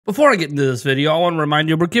Before I get into this video, I want to remind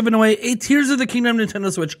you we're giving away a Tears of the Kingdom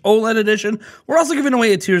Nintendo Switch OLED edition. We're also giving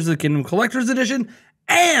away a Tears of the Kingdom Collector's Edition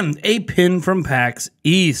and a pin from PAX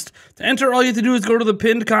East. To enter, all you have to do is go to the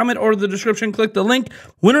pinned comment or the description, click the link.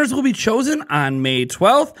 Winners will be chosen on May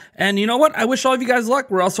 12th. And you know what? I wish all of you guys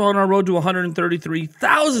luck. We're also on our road to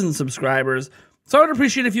 133,000 subscribers. So I would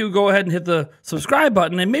appreciate if you would go ahead and hit the subscribe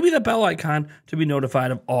button and maybe the bell icon to be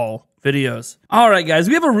notified of all videos. All right, guys,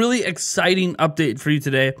 we have a really exciting update for you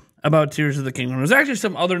today about Tears of the Kingdom. There's actually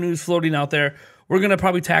some other news floating out there. We're going to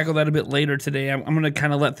probably tackle that a bit later today. I'm going to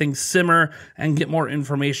kind of let things simmer and get more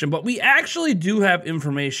information. But we actually do have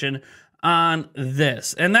information on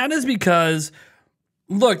this. And that is because,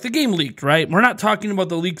 look, the game leaked, right? We're not talking about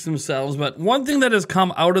the leaks themselves, but one thing that has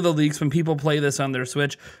come out of the leaks when people play this on their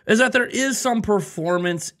Switch is that there is some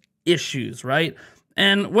performance issues, right?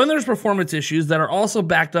 And when there's performance issues that are also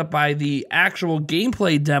backed up by the actual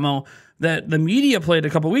gameplay demo that the media played a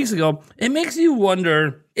couple weeks ago, it makes you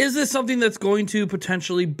wonder, is this something that's going to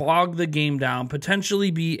potentially bog the game down, potentially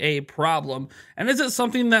be a problem? And is it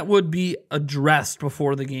something that would be addressed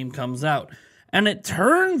before the game comes out? And it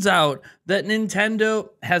turns out that Nintendo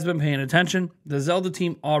has been paying attention. The Zelda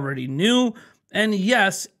team already knew. And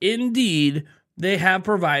yes, indeed, they have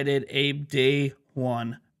provided a day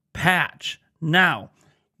one patch. Now,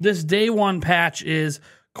 this day one patch is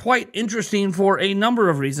quite interesting for a number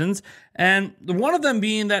of reasons. And one of them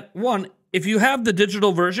being that, one, if you have the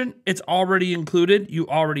digital version, it's already included. You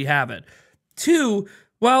already have it. Two,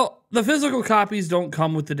 well, the physical copies don't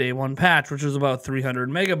come with the day one patch, which is about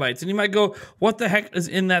 300 megabytes. And you might go, what the heck is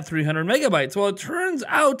in that 300 megabytes? Well, it turns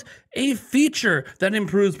out a feature that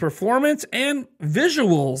improves performance and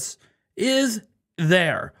visuals is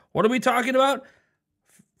there. What are we talking about?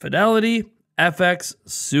 Fidelity FX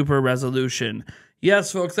Super Resolution.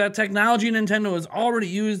 Yes, folks, that technology Nintendo has already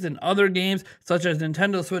used in other games, such as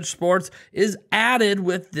Nintendo Switch Sports, is added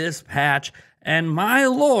with this patch. And my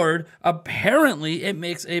lord, apparently it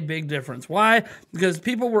makes a big difference. Why? Because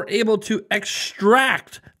people were able to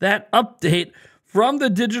extract that update from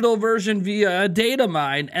the digital version via a data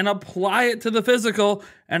mine and apply it to the physical.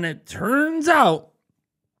 And it turns out,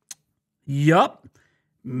 yup,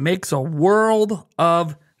 makes a world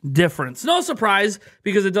of difference. No surprise,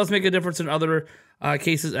 because it does make a difference in other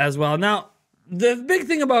cases as well. Now, the big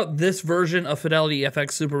thing about this version of Fidelity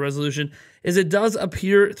FX Super Resolution is it does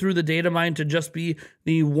appear through the data mine to just be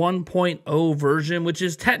the 1.0 version, which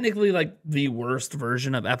is technically like the worst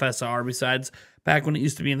version of FSR besides back when it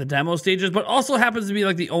used to be in the demo stages, but also happens to be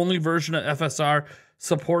like the only version of FSR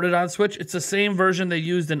supported on Switch. It's the same version they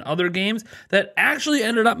used in other games that actually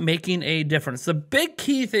ended up making a difference. The big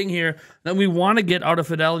key thing here that we want to get out of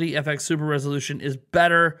Fidelity FX Super Resolution is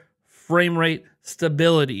better frame rate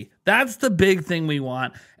stability. That's the big thing we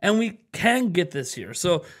want, and we can get this here.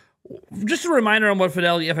 So just a reminder on what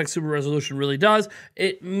Fidelity FX Super Resolution really does.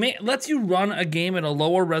 It lets you run a game at a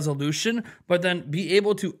lower resolution, but then be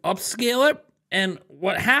able to upscale it. And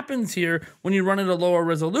what happens here when you run at a lower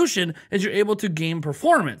resolution is you're able to gain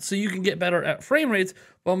performance. So you can get better at frame rates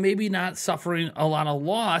while maybe not suffering a lot of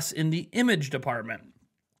loss in the image department.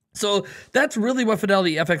 So that's really what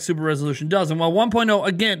Fidelity FX Super Resolution does. And while 1.0,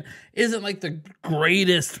 again, isn't like the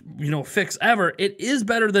greatest, fix ever, it is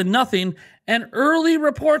better than nothing. And early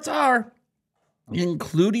reports are,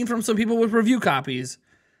 including from some people with review copies,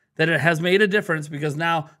 that it has made a difference because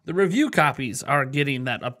now the review copies are getting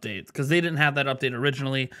that update because they didn't have that update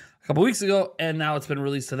originally a couple weeks ago, and now it's been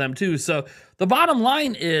released to them too. So the bottom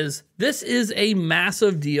line is this is a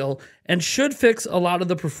massive deal and should fix a lot of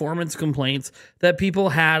the performance complaints that people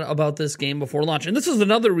had about this game before launch. And this is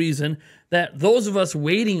another reason that those of us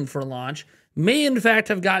waiting for launch may in fact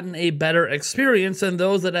have gotten a better experience than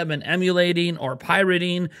those that have been emulating or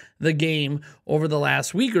pirating the game over the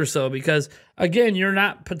last week or so, because again, you're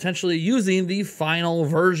not potentially using the final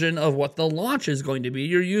version of what the launch is going to be.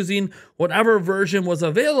 You're using whatever version was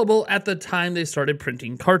available at the time they started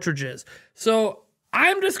printing cartridges. So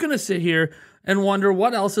I'm just going to sit here and wonder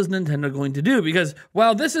what else is Nintendo going to do, because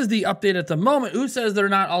while this is the update at the moment, who says they're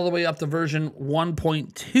not all the way up to version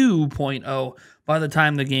 1.2.0 by the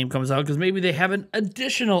time the game comes out, because maybe they have an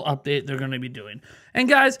additional update they're going to be doing. And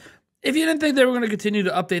guys, if you didn't think they were going to continue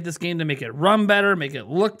to update this game to make it run better, make it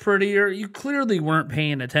look prettier, you clearly weren't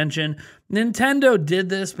paying attention. Nintendo did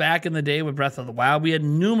this back in the day with Breath of the Wild. We had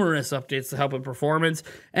numerous updates to help with performance.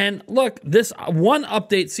 And look, this one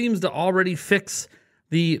update seems to already fix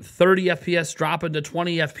the 30 FPS drop into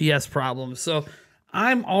 20 FPS problems. So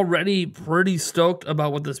I'm already pretty stoked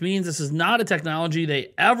about what this means. This is not a technology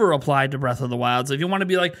they ever applied to Breath of the Wild. So if you want to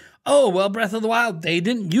be like, oh, well, Breath of the Wild, they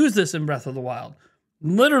didn't use this in Breath of the Wild.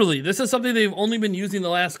 Literally, this is something they've only been using the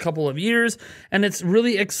last couple of years, and it's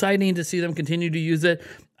really exciting to see them continue to use it.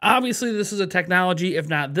 Obviously, this is a technology, if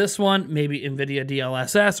not this one, maybe NVIDIA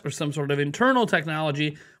DLSS or some sort of internal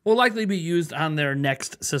technology will likely be used on their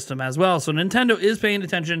next system as well. So Nintendo is paying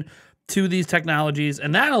attention to these technologies,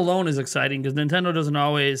 and that alone is exciting because Nintendo doesn't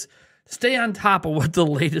always stay on top of what the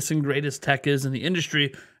latest and greatest tech is in the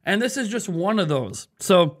industry, and this is just one of those.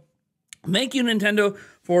 So thank you, Nintendo,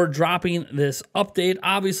 for dropping this update.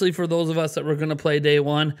 Obviously, for those of us that were going to play day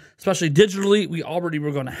one, especially digitally, we already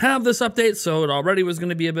were going to have this update, so it already was going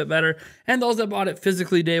to be a bit better. And those that bought it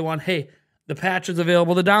physically day one, hey, the patch is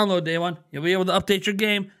available to download day one. You'll be able to update your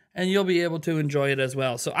game, and you'll be able to enjoy it as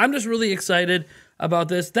well. So I'm just really excited about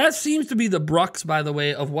this. That seems to be the brux, by the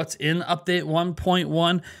way, of what's in update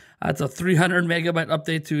 1.1. It's a 300 megabyte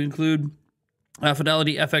update to include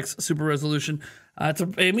Fidelity FX Super Resolution. It's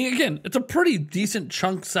a pretty decent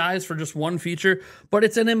chunk size for just one feature, but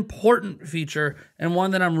it's an important feature and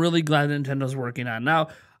one that I'm really glad Nintendo's working on. Now,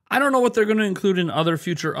 I don't know what they're going to include in other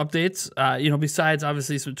future updates, besides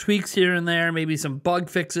obviously some tweaks here and there, maybe some bug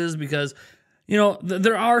fixes, because,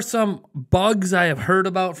 there are some bugs I have heard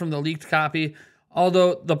about from the leaked copy.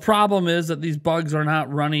 Although the problem is that these bugs are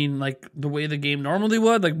not running like the way the game normally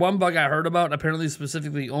would. Like one bug I heard about apparently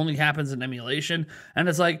specifically only happens in emulation. And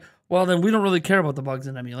it's like, well, then we don't really care about the bugs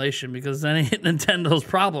in emulation because then it ain't Nintendo's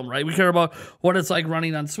problem, right? We care about what it's like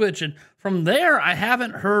running on Switch. And from there, I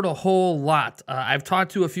haven't heard a whole lot. I've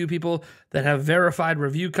talked to a few people that have verified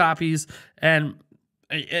review copies. And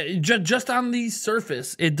just on the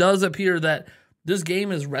surface, it does appear that this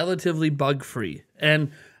game is relatively bug-free.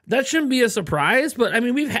 And that shouldn't be a surprise, but I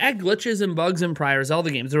mean, we've had glitches and bugs in prior Zelda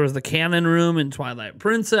games. There was the cannon room in Twilight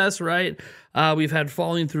Princess, right? We've had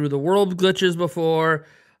falling through the world glitches before,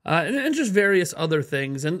 and just various other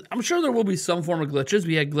things. And I'm sure there will be some form of glitches.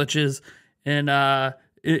 We had glitches in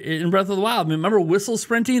Breath of the Wild. I mean, remember whistle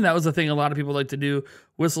sprinting? That was the thing a lot of people like to do,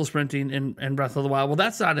 whistle sprinting in Breath of the Wild. Well,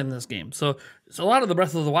 that's not in this game. So a lot of the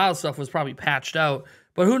Breath of the Wild stuff was probably patched out.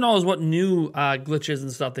 But who knows what new glitches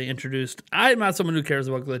and stuff they introduced. I'm not someone who cares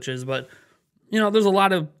about glitches, but, there's a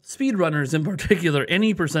lot of speedrunners in particular,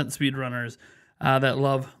 any percent speedrunners that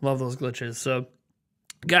love those glitches. So,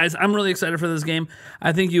 guys, I'm really excited for this game.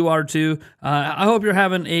 I think you are too. I hope you're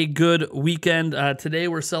having a good weekend. Today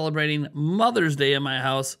we're celebrating Mother's Day in my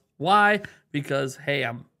house. Why? Because, hey,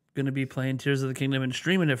 I'm going to be playing Tears of the Kingdom and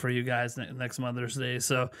streaming it for you guys next Mother's Day.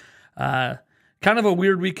 So, kind of a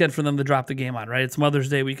weird weekend for them to drop the game on, right? It's Mother's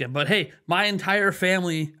Day weekend. But hey, my entire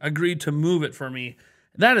family agreed to move it for me.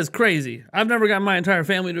 That is crazy. I've never got my entire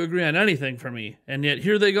family to agree on anything for me. And yet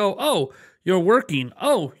here they go, oh, you're working.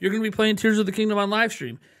 Oh, you're going to be playing Tears of the Kingdom on live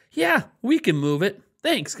stream. Yeah, we can move it.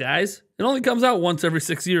 Thanks, guys. It only comes out once every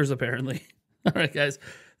 6 years, apparently. All right, guys.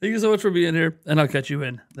 Thank you so much for being here, and I'll catch you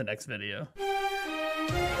in the next video.